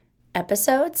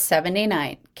Episode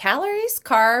 79, Calories,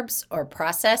 Carbs, or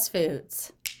Processed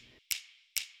Foods.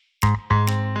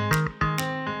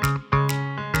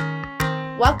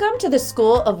 Welcome to the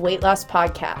School of Weight Loss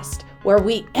podcast, where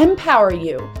we empower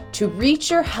you to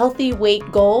reach your healthy weight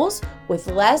goals with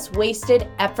less wasted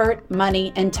effort,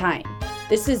 money, and time.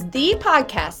 This is the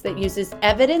podcast that uses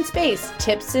evidence-based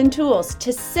tips and tools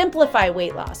to simplify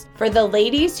weight loss for the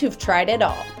ladies who've tried it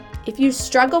all. If you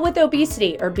struggle with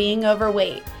obesity or being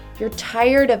overweight, you're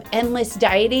tired of endless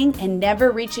dieting and never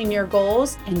reaching your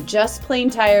goals, and just plain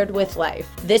tired with life,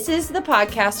 this is the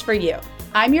podcast for you.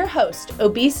 I'm your host,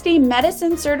 obesity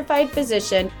medicine certified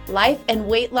physician, life and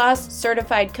weight loss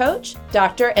certified coach,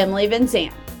 Dr. Emily Van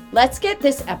Zandt. Let's get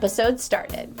this episode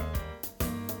started.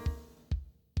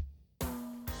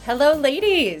 Hello,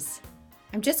 ladies.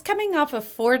 I'm just coming off of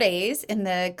 4 days in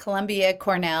the Columbia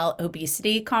Cornell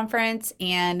Obesity Conference,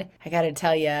 and I gotta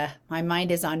tell you, my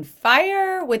mind is on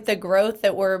fire with the growth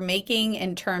that we're making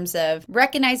in terms of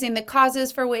recognizing the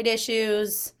causes for weight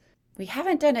issues. We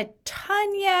haven't done a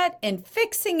ton yet in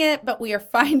fixing it, but we are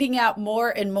finding out more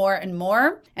and more and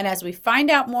more. And as we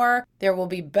find out more, there will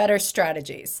be better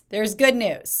strategies. There's good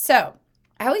news. So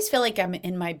I always feel like I'm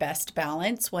in my best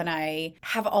balance when I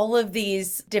have all of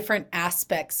these different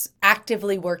aspects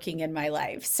actively working in my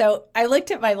life. So I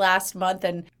looked at my last month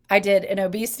and I did an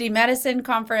obesity medicine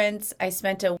conference. I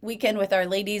spent a weekend with our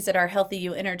ladies at our Healthy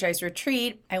You Energize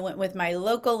retreat. I went with my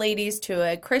local ladies to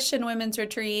a Christian women's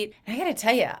retreat. And I gotta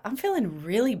tell you, I'm feeling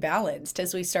really balanced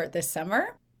as we start this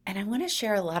summer. And I want to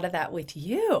share a lot of that with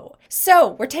you.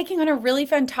 So we're taking on a really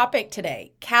fun topic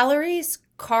today: calories,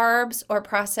 carbs, or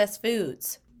processed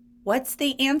foods. What's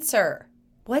the answer?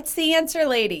 What's the answer,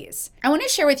 ladies? I want to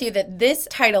share with you that this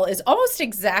title is almost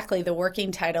exactly the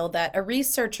working title that a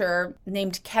researcher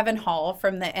named Kevin Hall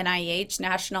from the NIH,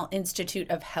 National Institute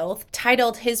of Health,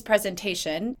 titled his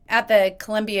presentation at the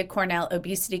Columbia Cornell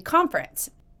Obesity Conference.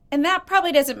 And that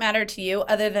probably doesn't matter to you,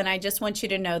 other than I just want you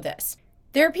to know this.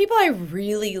 There are people I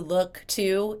really look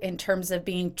to in terms of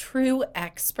being true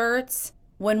experts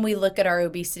when we look at our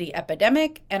obesity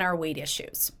epidemic and our weight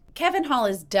issues. Kevin Hall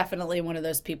is definitely one of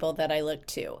those people that I look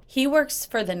to. He works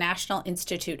for the National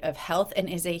Institute of Health and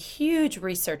is a huge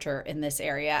researcher in this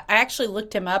area. I actually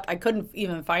looked him up. I couldn't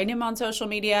even find him on social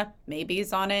media. Maybe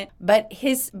he's on it. But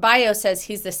his bio says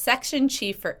he's the section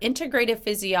chief for integrative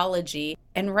physiology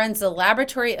and runs the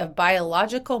Laboratory of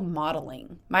Biological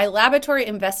Modeling. My laboratory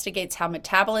investigates how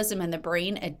metabolism and the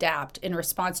brain adapt in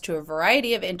response to a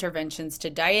variety of interventions to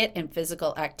diet and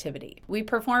physical activity. We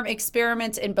perform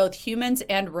experiments in both humans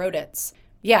and rodents.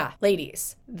 Yeah,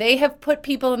 ladies, they have put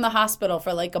people in the hospital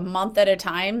for like a month at a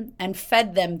time and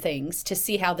fed them things to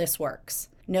see how this works.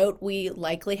 Note, we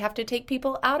likely have to take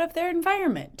people out of their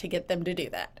environment to get them to do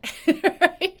that,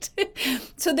 right?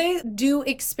 So they do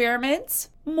experiments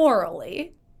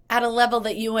morally at a level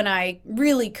that you and I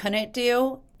really couldn't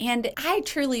do. And I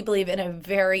truly believe in a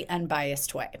very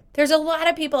unbiased way. There's a lot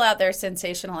of people out there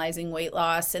sensationalizing weight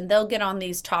loss, and they'll get on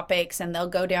these topics and they'll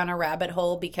go down a rabbit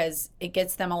hole because it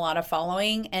gets them a lot of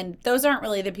following. And those aren't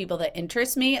really the people that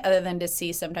interest me, other than to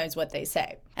see sometimes what they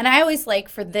say. And I always like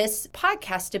for this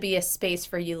podcast to be a space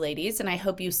for you ladies, and I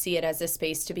hope you see it as a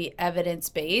space to be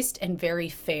evidence-based and very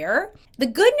fair. The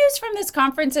good news from this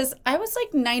conference is I was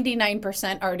like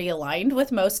 99% already aligned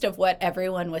with most of what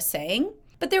everyone was saying.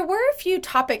 But there were a few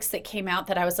topics that came out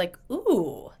that I was like,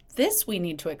 ooh, this we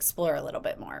need to explore a little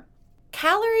bit more.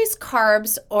 Calories,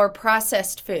 carbs, or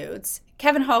processed foods.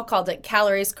 Kevin Hall called it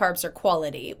calories, carbs, or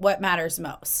quality. What matters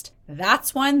most?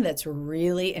 That's one that's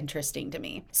really interesting to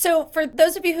me. So for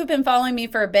those of you who've been following me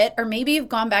for a bit, or maybe you've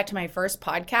gone back to my first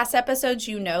podcast episodes,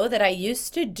 you know that I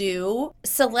used to do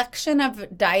selection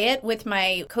of diet with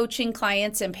my coaching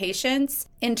clients and patients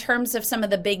in terms of some of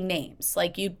the big names.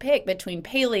 Like you'd pick between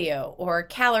paleo or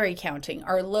calorie counting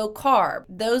or low carb.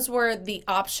 Those were the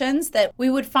options that we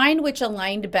would find which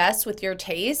aligned best with your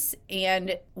tastes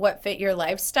and what fit your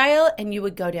lifestyle, and you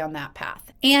would go down that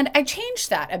path. And I changed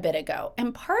that a bit ago,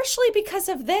 and partially because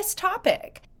of this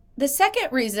topic. The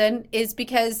second reason is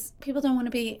because people don't want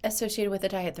to be associated with a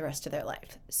diet the rest of their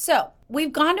life. So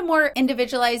we've gone to more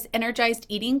individualized, energized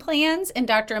eating plans in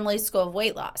Dr. Emily's School of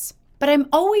Weight Loss. But I'm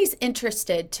always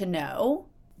interested to know,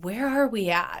 where are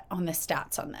we at on the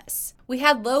stats on this? We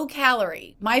had low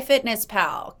calorie,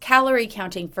 MyFitnessPal, calorie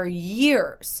counting for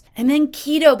years. And then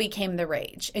keto became the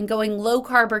rage, and going low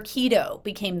carb or keto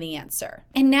became the answer.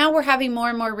 And now we're having more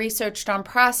and more research on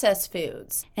processed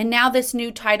foods. And now this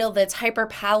new title that's hyper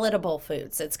palatable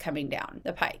foods that's coming down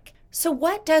the pike. So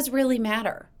what does really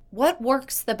matter? What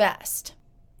works the best?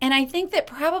 And I think that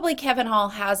probably Kevin Hall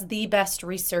has the best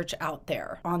research out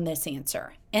there on this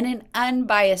answer in an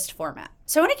unbiased format.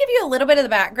 So I want to give you a little bit of the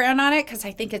background on it because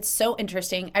I think it's so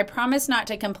interesting. I promise not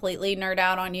to completely nerd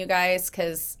out on you guys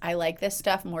because I like this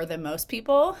stuff more than most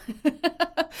people.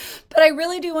 But I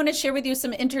really do want to share with you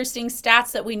some interesting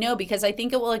stats that we know because I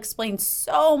think it will explain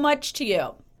so much to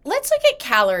you. Let's look at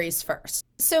calories first.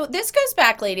 So this goes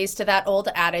back, ladies, to that old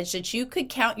adage that you could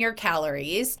count your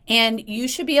calories and you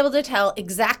should be able to tell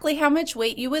exactly how much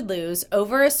weight you would lose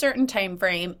over a certain time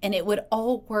frame, and it would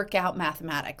all work out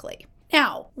mathematically.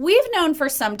 Now, we've known for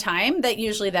some time that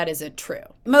usually that isn't true.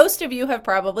 Most of you have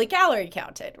probably calorie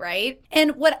counted, right?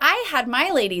 And what I had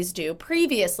my ladies do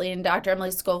previously in Dr.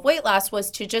 Emily's School of Weight Loss was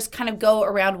to just kind of go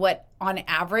around what on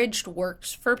average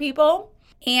works for people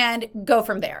and go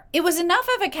from there. It was enough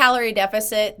of a calorie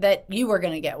deficit that you were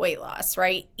going to get weight loss,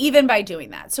 right? Even by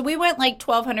doing that. So we went like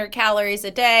 1,200 calories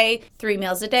a day, 3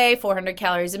 meals a day, 400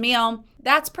 calories a meal.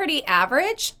 That's pretty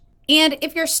average. And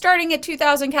if you're starting at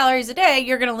 2,000 calories a day,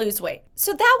 you're going to lose weight.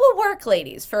 So that will work,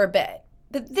 ladies, for a bit.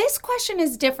 But this question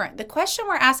is different. The question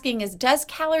we're asking is, does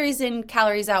calories in,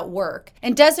 calories out work?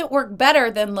 And does it work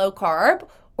better than low carb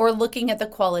or looking at the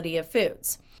quality of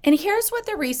foods? And here's what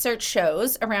the research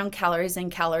shows around calories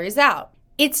in, calories out.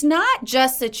 It's not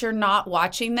just that you're not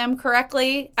watching them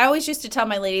correctly. I always used to tell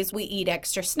my ladies, we eat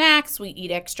extra snacks, we eat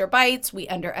extra bites, we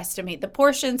underestimate the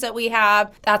portions that we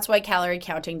have. That's why calorie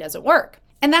counting doesn't work.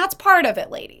 And that's part of it,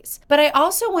 ladies. But I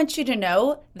also want you to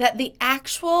know that the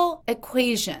actual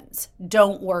equations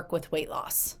don't work with weight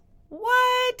loss.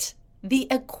 What? The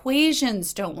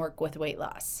equations don't work with weight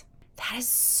loss. That is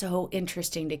so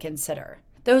interesting to consider.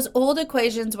 Those old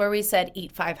equations where we said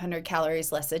eat 500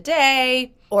 calories less a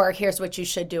day, or here's what you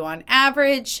should do on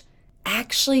average,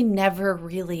 actually never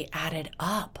really added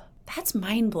up. That's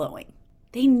mind-blowing.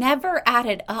 They never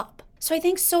added up. So I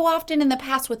think so often in the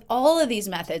past with all of these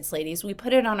methods, ladies, we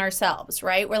put it on ourselves,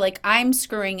 right? We're like, I'm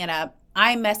screwing it up.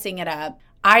 I'm messing it up.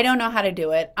 I don't know how to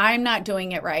do it. I'm not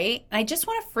doing it right. And I just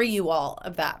want to free you all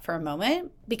of that for a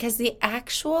moment because the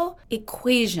actual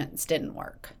equations didn't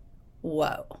work.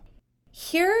 Whoa.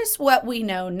 Here's what we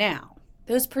know now.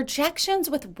 Those projections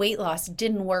with weight loss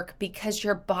didn't work because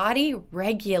your body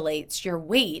regulates your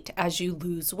weight as you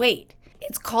lose weight.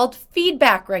 It's called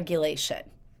feedback regulation.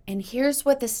 And here's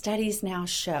what the studies now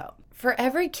show. For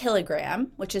every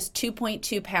kilogram, which is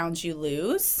 2.2 pounds you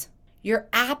lose, your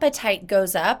appetite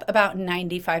goes up about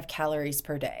 95 calories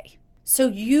per day. So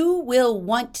you will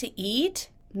want to eat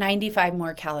 95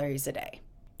 more calories a day.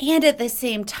 And at the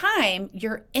same time,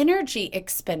 your energy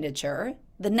expenditure,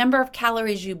 the number of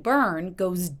calories you burn,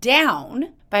 goes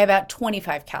down by about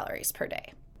 25 calories per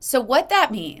day. So what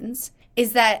that means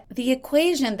is that the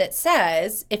equation that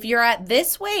says if you're at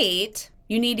this weight,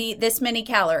 you need to eat this many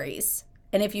calories,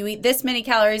 and if you eat this many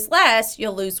calories less,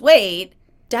 you'll lose weight,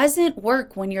 doesn't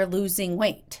work when you're losing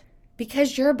weight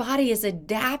because your body is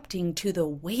adapting to the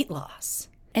weight loss.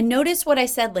 And notice what I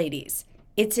said, ladies.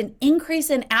 It's an increase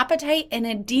in appetite and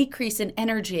a decrease in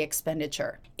energy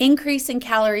expenditure. Increase in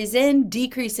calories in,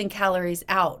 decrease in calories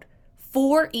out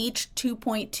for each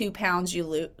 2.2 pounds you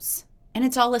lose. And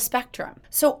it's all a spectrum.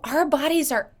 So our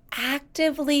bodies are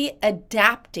actively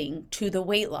adapting to the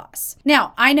weight loss.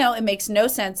 Now, I know it makes no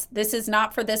sense. This is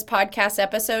not for this podcast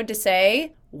episode to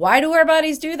say, why do our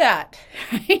bodies do that?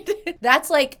 Right? That's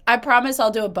like, I promise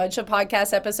I'll do a bunch of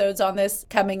podcast episodes on this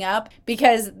coming up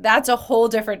because that's a whole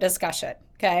different discussion,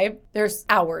 okay? There's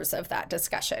hours of that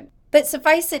discussion. But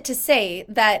suffice it to say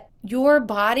that your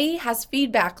body has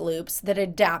feedback loops that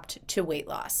adapt to weight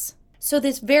loss. So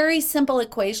this very simple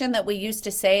equation that we used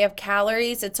to say of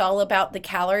calories, it's all about the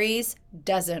calories,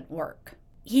 doesn't work,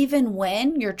 even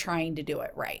when you're trying to do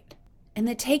it right. And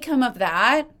the take home of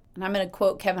that, and I'm going to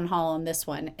quote Kevin Hall on this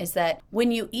one, is that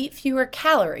when you eat fewer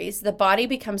calories, the body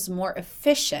becomes more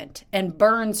efficient and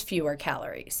burns fewer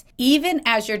calories, even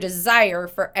as your desire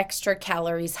for extra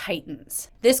calories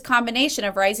heightens. This combination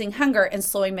of rising hunger and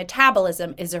slowing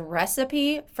metabolism is a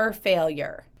recipe for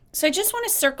failure. So I just want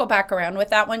to circle back around with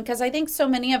that one because I think so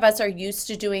many of us are used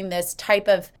to doing this type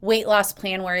of weight loss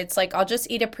plan where it's like, I'll just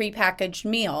eat a prepackaged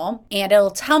meal and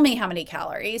it'll tell me how many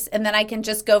calories. And then I can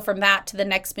just go from that to the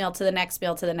next meal, to the next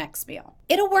meal, to the next meal.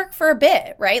 It'll work for a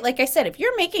bit, right? Like I said, if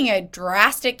you're making a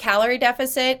drastic calorie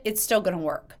deficit, it's still going to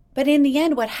work. But in the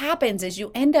end, what happens is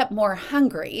you end up more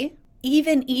hungry,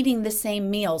 even eating the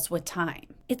same meals with time.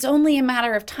 It's only a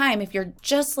matter of time if you're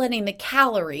just letting the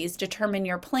calories determine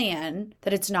your plan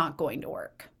that it's not going to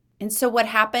work. And so what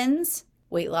happens?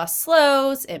 Weight loss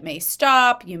slows, it may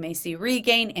stop, you may see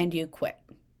regain, and you quit.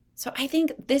 So I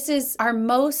think this is our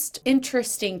most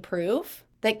interesting proof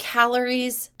that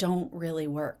calories don't really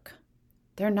work.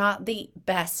 they're not the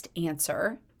best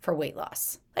answer for weight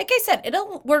loss. Like I said,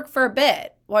 it'll work for a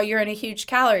bit while you're in a huge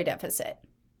calorie deficit.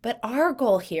 But our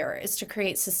goal here is to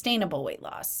create sustainable weight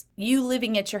loss, you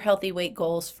living at your healthy weight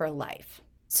goals for life.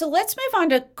 So let's move on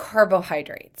to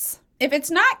carbohydrates. If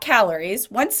it's not calories,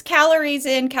 once calories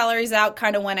in, calories out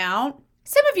kind of went out,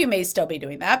 some of you may still be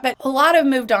doing that, but a lot have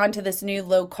moved on to this new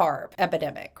low carb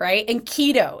epidemic, right? And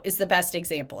keto is the best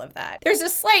example of that. There's a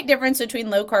slight difference between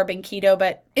low carb and keto,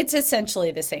 but it's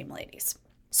essentially the same, ladies.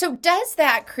 So does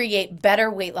that create better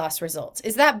weight loss results?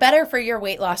 Is that better for your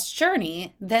weight loss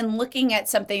journey than looking at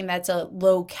something that's a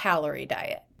low calorie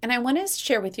diet? And I want to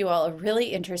share with you all a really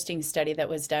interesting study that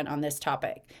was done on this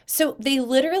topic. So they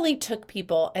literally took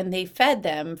people and they fed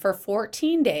them for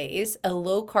 14 days a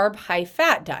low carb, high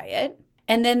fat diet.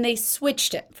 And then they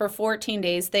switched it for 14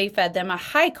 days. They fed them a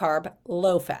high carb,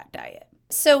 low fat diet.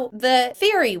 So the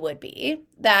theory would be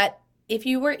that if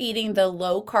you were eating the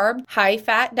low carb, high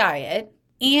fat diet,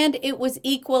 and it was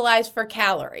equalized for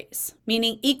calories,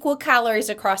 meaning equal calories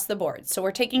across the board. So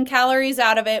we're taking calories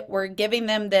out of it. We're giving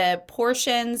them the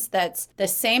portions that's the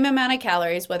same amount of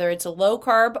calories, whether it's a low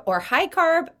carb or high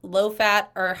carb, low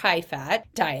fat or high fat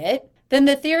diet. Then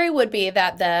the theory would be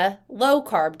that the low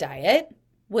carb diet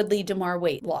would lead to more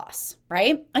weight loss,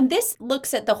 right? And this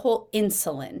looks at the whole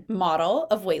insulin model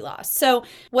of weight loss. So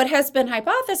what has been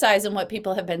hypothesized and what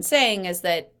people have been saying is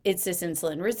that it's this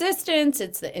insulin resistance,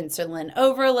 it's the insulin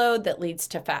overload that leads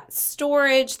to fat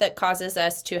storage that causes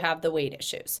us to have the weight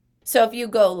issues. So if you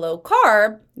go low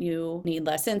carb, you need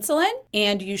less insulin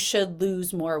and you should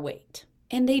lose more weight.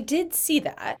 And they did see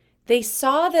that. They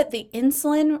saw that the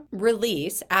insulin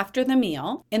release after the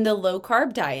meal in the low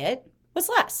carb diet was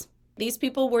less. These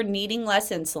people were needing less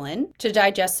insulin to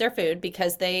digest their food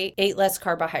because they ate less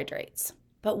carbohydrates.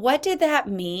 But what did that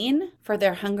mean for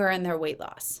their hunger and their weight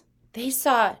loss? They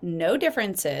saw no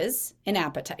differences in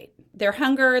appetite. Their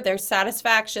hunger, their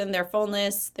satisfaction, their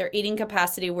fullness, their eating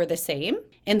capacity were the same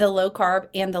in the low carb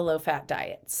and the low fat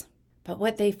diets. But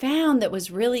what they found that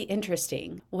was really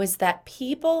interesting was that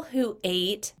people who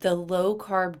ate the low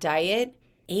carb diet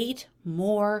ate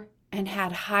more and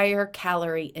had higher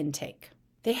calorie intake.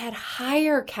 They had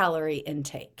higher calorie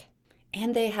intake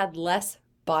and they had less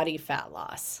body fat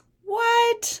loss.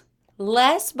 What?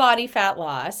 Less body fat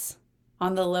loss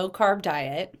on the low carb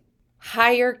diet,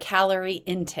 higher calorie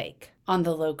intake on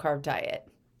the low carb diet.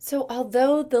 So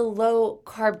although the low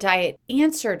carb diet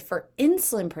answered for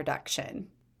insulin production,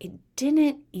 it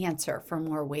didn't answer for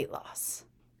more weight loss.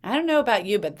 I don't know about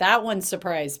you, but that one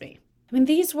surprised me. I mean,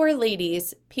 these were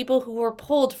ladies, people who were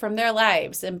pulled from their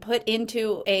lives and put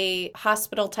into a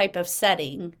hospital type of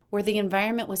setting where the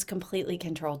environment was completely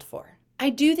controlled for. I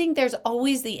do think there's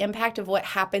always the impact of what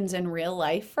happens in real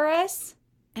life for us.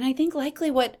 And I think likely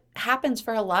what happens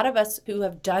for a lot of us who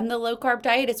have done the low carb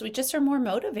diet is we just are more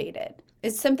motivated.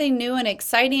 It's something new and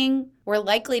exciting. We're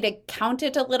likely to count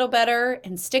it a little better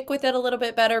and stick with it a little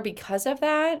bit better because of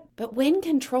that. But when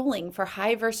controlling for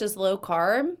high versus low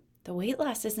carb, the weight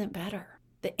loss isn't better.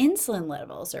 The insulin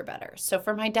levels are better. So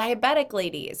for my diabetic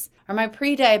ladies or my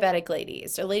pre-diabetic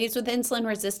ladies or ladies with insulin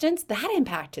resistance, that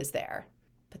impact is there.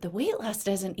 But the weight loss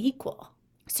doesn't equal.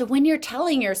 So when you're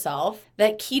telling yourself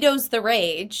that keto's the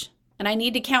rage and I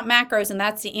need to count macros and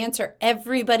that's the answer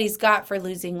everybody's got for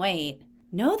losing weight,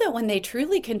 know that when they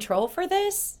truly control for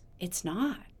this, it's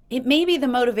not. It may be the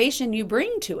motivation you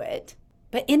bring to it,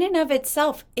 but in and of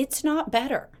itself, it's not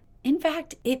better. In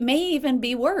fact, it may even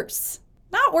be worse.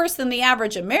 Not worse than the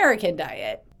average American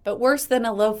diet, but worse than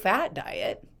a low-fat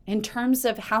diet in terms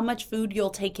of how much food you'll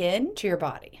take in to your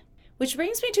body. Which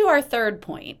brings me to our third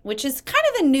point, which is kind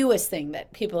of the newest thing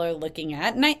that people are looking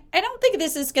at. And I don't think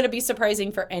this is going to be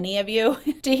surprising for any of you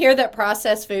to hear that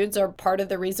processed foods are part of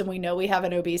the reason we know we have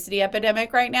an obesity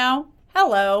epidemic right now.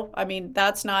 Hello. I mean,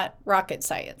 that's not rocket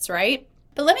science, right?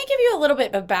 But let me give you a little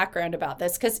bit of background about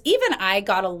this because even I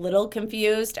got a little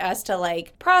confused as to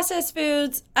like processed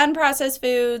foods, unprocessed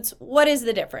foods, what is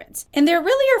the difference? And there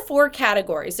really are four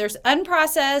categories. There's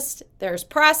unprocessed, there's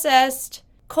processed,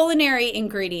 culinary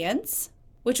ingredients,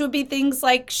 which would be things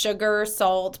like sugar,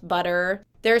 salt, butter.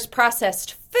 There's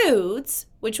processed foods,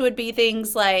 which would be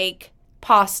things like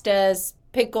pastas,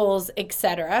 pickles,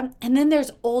 etc. And then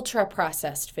there's ultra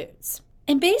processed foods.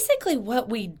 And basically what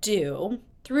we do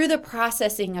through the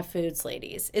processing of foods,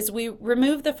 ladies, is we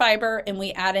remove the fiber and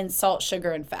we add in salt,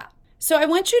 sugar, and fat. So I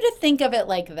want you to think of it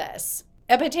like this.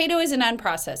 A potato is an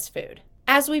unprocessed food.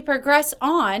 As we progress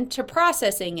on to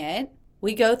processing it,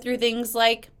 we go through things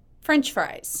like French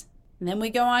fries, and then we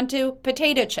go on to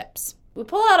potato chips. We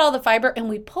pull out all the fiber and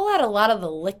we pull out a lot of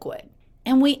the liquid.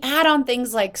 And we add on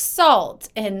things like salt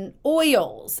and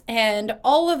oils and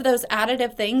all of those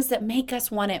additive things that make us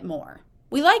want it more.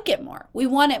 We like it more. We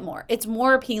want it more. It's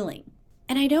more appealing.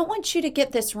 And I don't want you to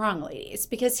get this wrong, ladies,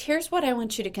 because here's what I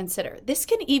want you to consider. This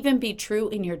can even be true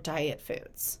in your diet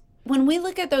foods. When we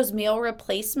look at those meal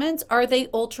replacements, are they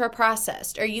ultra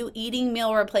processed? Are you eating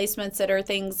meal replacements that are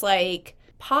things like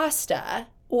pasta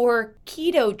or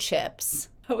keto chips?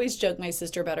 I always joke my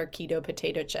sister about her keto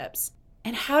potato chips.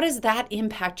 And how does that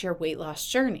impact your weight loss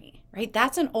journey, right?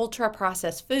 That's an ultra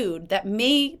processed food that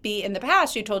maybe in the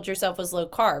past you told yourself was low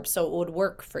carb, so it would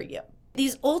work for you.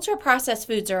 These ultra processed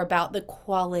foods are about the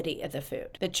quality of the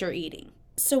food that you're eating.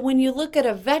 So when you look at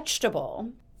a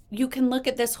vegetable, you can look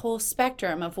at this whole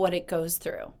spectrum of what it goes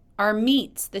through. Our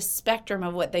meats, this spectrum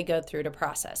of what they go through to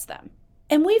process them.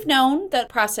 And we've known that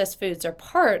processed foods are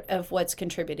part of what's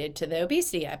contributed to the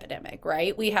obesity epidemic,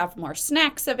 right? We have more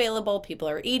snacks available. People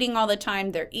are eating all the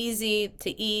time. They're easy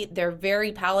to eat. They're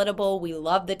very palatable. We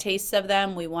love the taste of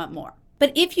them. We want more.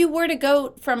 But if you were to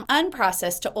go from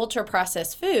unprocessed to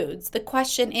ultra-processed foods, the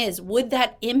question is, would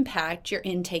that impact your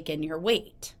intake and your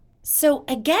weight? So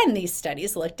again, these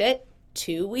studies looked at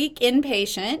 2-week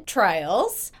inpatient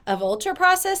trials of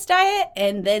ultra-processed diet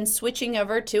and then switching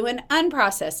over to an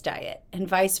unprocessed diet and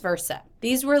vice versa.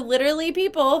 These were literally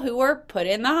people who were put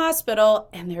in the hospital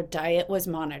and their diet was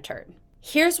monitored.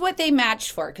 Here's what they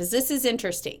matched for, because this is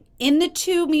interesting. In the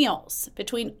 2 meals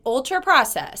between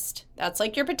ultra-processed, that's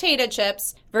like your potato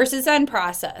chips, versus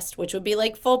unprocessed, which would be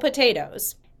like full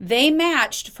potatoes, they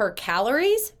matched for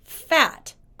calories,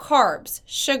 fat, carbs,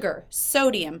 sugar,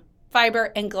 sodium,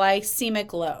 fiber, and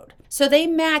glycemic load. So they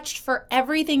matched for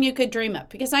everything you could dream of,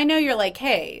 because I know you're like,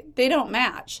 hey, they don't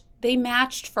match. They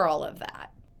matched for all of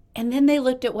that. And then they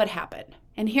looked at what happened.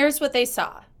 And here's what they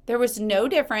saw. There was no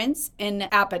difference in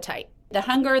appetite. The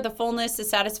hunger, the fullness, the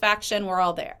satisfaction were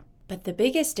all there. But the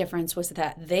biggest difference was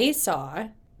that they saw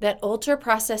that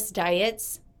ultra-processed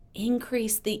diets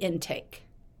increased the intake.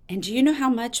 And do you know how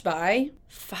much by?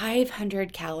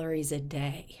 500 calories a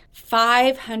day.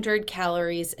 500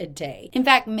 calories a day. In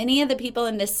fact, many of the people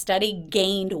in this study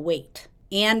gained weight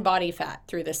and body fat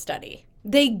through the study.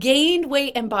 They gained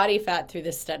weight and body fat through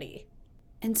the study.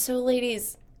 And so,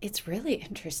 ladies, it's really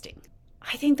interesting.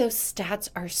 I think those stats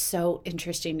are so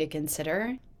interesting to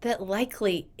consider that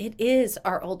likely it is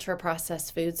our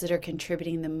ultra-processed foods that are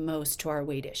contributing the most to our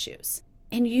weight issues.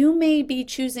 And you may be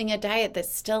choosing a diet that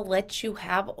still lets you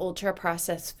have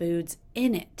ultra-processed foods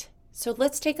in it. So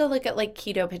let's take a look at like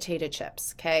keto potato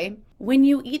chips, okay? When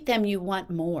you eat them, you want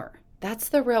more. That's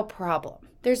the real problem.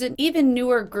 There's an even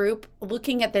newer group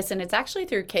looking at this, and it's actually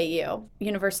through KU,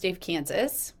 University of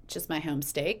Kansas, which is my home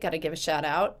state, got to give a shout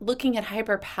out, looking at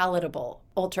hyperpalatable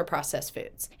ultra-processed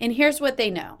foods. And here's what they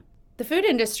know. The food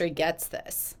industry gets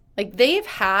this. Like they've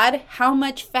had how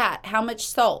much fat, how much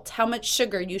salt, how much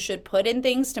sugar you should put in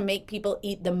things to make people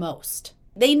eat the most.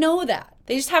 They know that.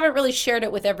 They just haven't really shared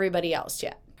it with everybody else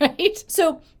yet, right?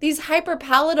 So these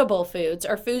hyperpalatable foods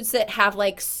are foods that have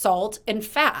like salt and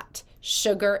fat,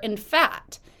 sugar and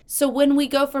fat. So when we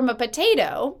go from a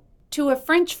potato to a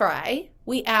French fry,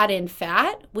 we add in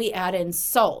fat, we add in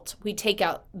salt. We take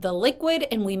out the liquid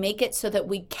and we make it so that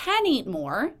we can eat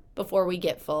more before we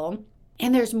get full.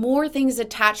 And there's more things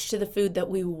attached to the food that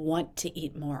we want to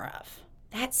eat more of.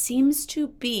 That seems to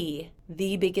be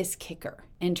the biggest kicker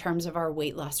in terms of our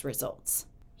weight loss results.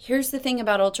 Here's the thing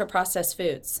about ultra-processed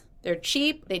foods. They're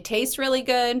cheap, they taste really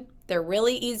good, they're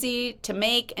really easy to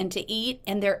make and to eat,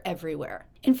 and they're everywhere.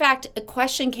 In fact, a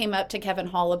question came up to Kevin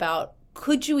Hall about,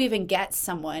 could you even get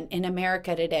someone in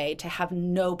America today to have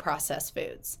no processed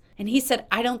foods? And he said,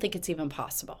 I don't think it's even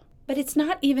possible. But it's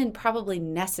not even probably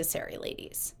necessary,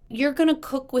 ladies. You're going to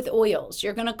cook with oils.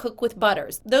 You're going to cook with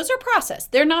butters. Those are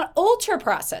processed. They're not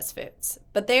ultra-processed foods,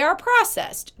 but they are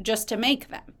processed just to make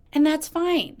them. And that's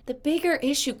fine. The bigger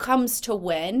issue comes to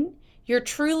when you're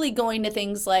truly going to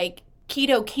things like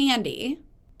keto candy,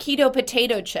 keto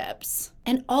potato chips,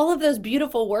 and all of those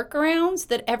beautiful workarounds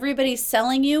that everybody's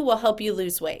selling you will help you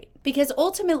lose weight. Because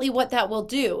ultimately what that will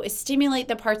do is stimulate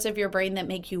the parts of your brain that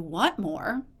make you want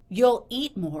more. You'll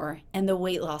eat more and the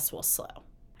weight loss will slow.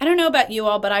 I don't know about you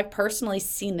all, but I've personally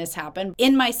seen this happen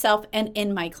in myself and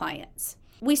in my clients.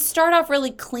 We start off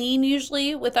really clean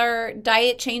usually with our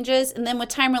diet changes, and then with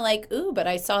time we're like, ooh, but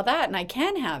I saw that and I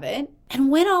can have it. And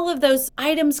when all of those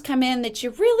items come in that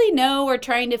you really know are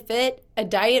trying to fit a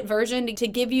diet version to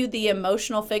give you the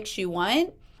emotional fix you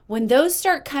want, when those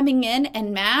start coming in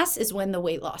en masse is when the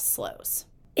weight loss slows.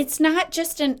 It's not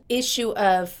just an issue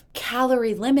of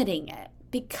calorie limiting it,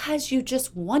 because you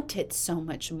just want it so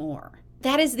much more.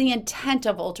 That is the intent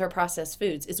of ultra-processed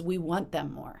foods, is we want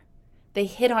them more. They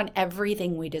hit on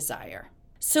everything we desire.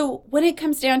 So when it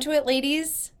comes down to it,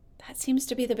 ladies, that seems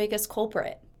to be the biggest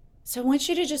culprit. So I want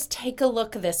you to just take a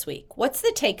look this week. What's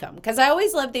the take home? Because I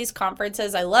always love these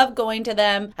conferences. I love going to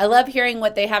them. I love hearing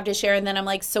what they have to share. And then I'm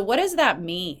like, so what does that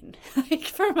mean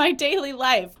for my daily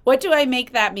life? What do I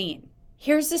make that mean?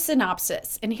 Here's the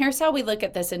synopsis. And here's how we look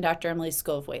at this in Dr. Emily's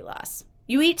School of Weight Loss.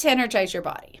 You eat to energize your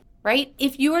body, right?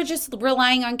 If you are just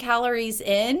relying on calories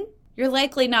in, you're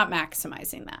likely not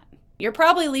maximizing that. You're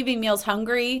probably leaving meals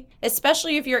hungry,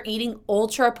 especially if you're eating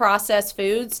ultra-processed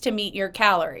foods to meet your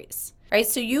calories, right?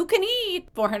 So you can eat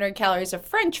 400 calories of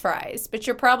French fries, but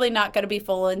you're probably not going to be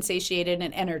full and satiated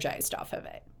and energized off of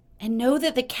it. And know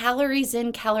that the calories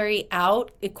in, calorie out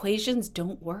equations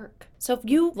don't work. So if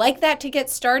you like that to get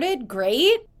started,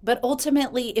 great, but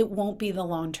ultimately it won't be the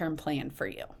long-term plan for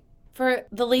you. For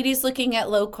the ladies looking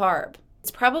at low carb,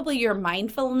 it's probably your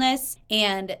mindfulness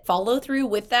and follow through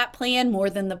with that plan more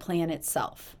than the plan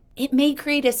itself. It may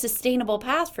create a sustainable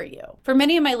path for you. For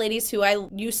many of my ladies who I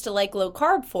used to like low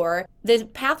carb for, the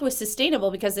path was sustainable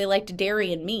because they liked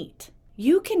dairy and meat.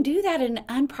 You can do that in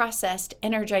an unprocessed,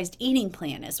 energized eating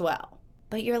plan as well.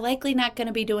 But you're likely not going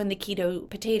to be doing the keto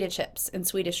potato chips and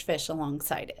Swedish fish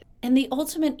alongside it. And the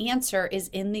ultimate answer is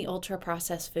in the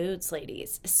ultra-processed foods,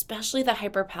 ladies, especially the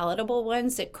hyperpalatable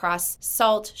ones that cross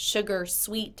salt, sugar,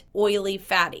 sweet, oily,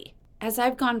 fatty. As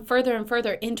I've gone further and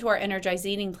further into our energized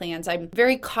eating plans, I'm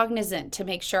very cognizant to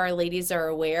make sure our ladies are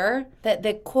aware that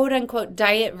the quote-unquote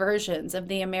diet versions of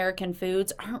the American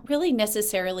foods aren't really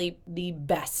necessarily the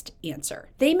best answer.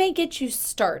 They may get you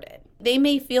started. They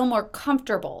may feel more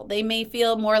comfortable. They may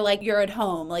feel more like you're at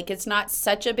home, like it's not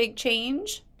such a big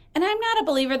change. And I'm not a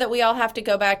believer that we all have to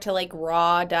go back to like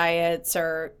raw diets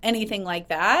or anything like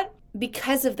that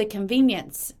because of the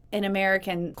convenience in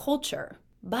American culture.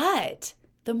 But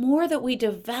the more that we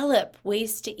develop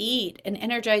ways to eat and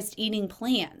energized eating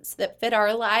plans that fit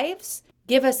our lives,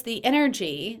 give us the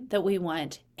energy that we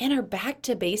want, and are back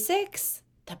to basics,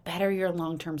 the better your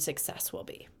long-term success will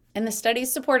be. And the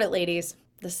studies support it, ladies.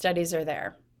 The studies are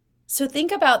there. So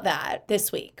think about that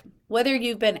this week. Whether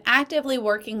you've been actively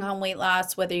working on weight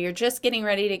loss, whether you're just getting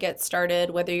ready to get started,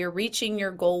 whether you're reaching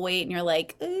your goal weight and you're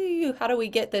like, ooh, how do we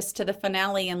get this to the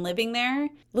finale and living there?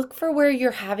 Look for where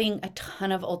you're having a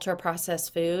ton of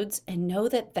ultra-processed foods and know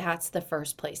that that's the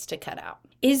first place to cut out.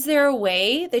 Is there a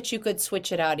way that you could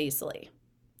switch it out easily?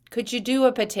 Could you do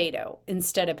a potato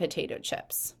instead of potato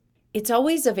chips? It's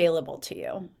always available to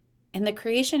you. And the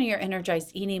creation of your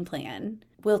energized eating plan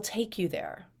will take you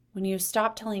there when you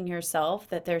stop telling yourself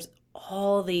that there's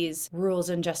all these rules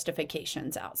and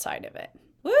justifications outside of it.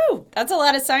 Woo! That's a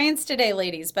lot of science today,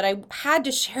 ladies, but I had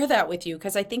to share that with you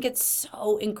because I think it's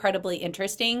so incredibly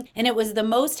interesting. And it was the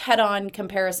most head-on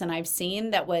comparison I've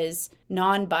seen that was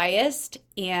non-biased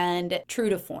and true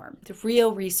to form, the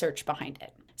real research behind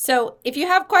it. So if you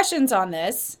have questions on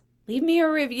this, leave me a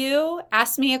review,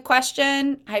 ask me a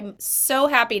question. I'm so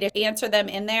happy to answer them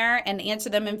in there and answer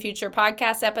them in future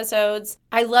podcast episodes.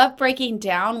 I love breaking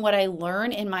down what I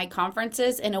learn in my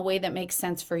conferences in a way that makes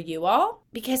sense for you all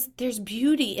because there's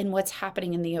beauty in what's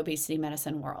happening in the obesity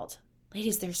medicine world.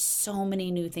 Ladies, there's so many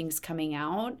new things coming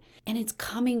out and it's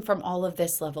coming from all of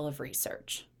this level of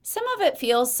research. Some of it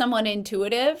feels somewhat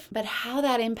intuitive, but how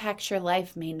that impacts your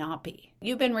life may not be.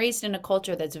 You've been raised in a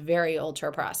culture that's very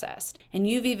ultra-processed, and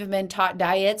you've even been taught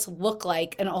diets look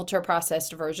like an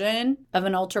ultra-processed version of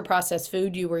an ultra-processed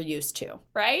food you were used to,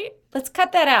 right? Let's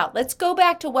cut that out. Let's go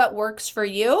back to what works for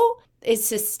you, is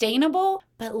sustainable,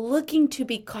 but looking to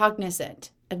be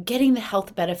cognizant of getting the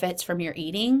health benefits from your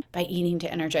eating by eating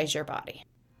to energize your body.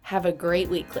 Have a great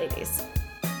week, ladies.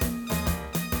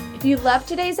 If you loved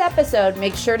today's episode,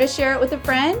 make sure to share it with a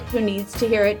friend who needs to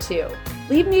hear it too.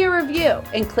 Leave me a review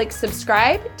and click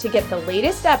subscribe to get the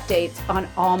latest updates on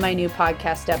all my new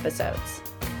podcast episodes.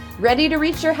 Ready to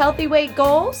reach your healthy weight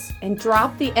goals and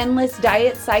drop the endless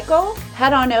diet cycle?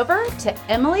 Head on over to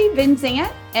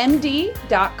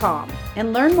emilyvinzantmd.com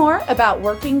and learn more about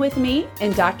working with me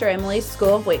in Dr. Emily's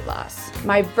School of Weight Loss,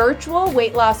 my virtual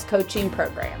weight loss coaching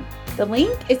program. The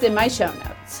link is in my show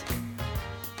notes.